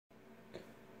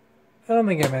I don't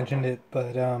think I mentioned it,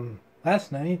 but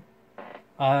last night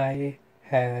I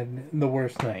had the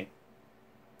worst night,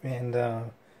 and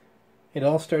it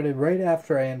all started right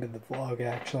after I ended the vlog.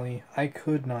 Actually, I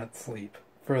could not sleep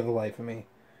for the life of me.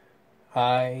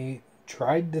 I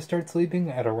tried to start sleeping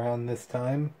at around this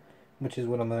time, which is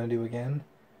what I'm gonna do again.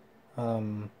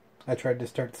 I tried to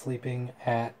start sleeping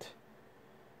at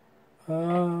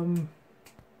um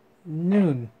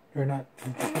noon or not.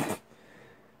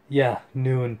 Yeah,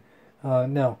 noon.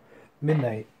 No,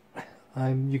 midnight.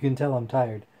 You can tell I'm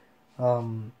tired.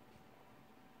 Um,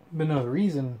 but no,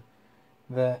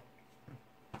 that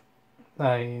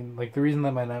the reason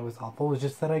that my night was awful was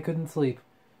just that I couldn't sleep.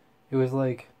 It was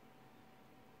like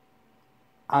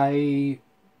I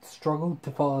struggled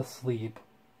to fall asleep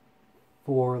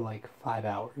for like 5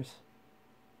 hours.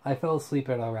 I fell asleep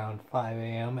at around 5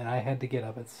 a.m. and I had to get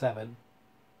up at 7.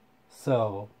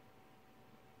 So,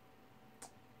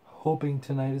 hoping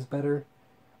tonight is better.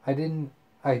 I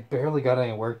barely got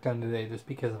any work done today just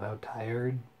because of how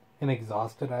tired and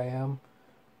exhausted I am.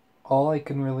 All I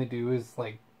can really do is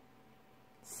like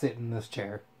sit in this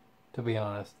chair, to be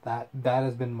honest. That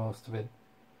has been most of it.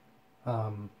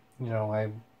 I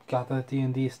got the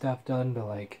D&D stuff done, but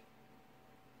like,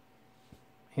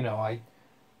 you know, I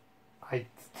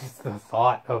just the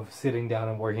thought of sitting down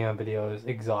and working on videos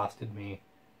exhausted me.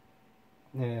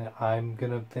 And I'm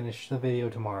gonna finish the video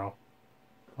tomorrow.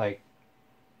 Like,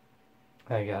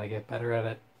 I gotta get better at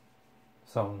it.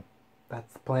 So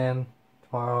that's the plan.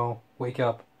 Tomorrow, wake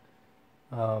up,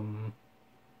 um,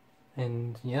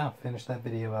 and yeah, finish that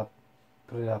video up,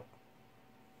 put it up.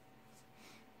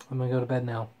 I'm gonna go to bed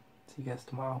now. See you guys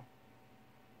tomorrow.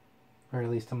 Or at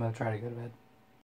least I'm gonna try to go to bed.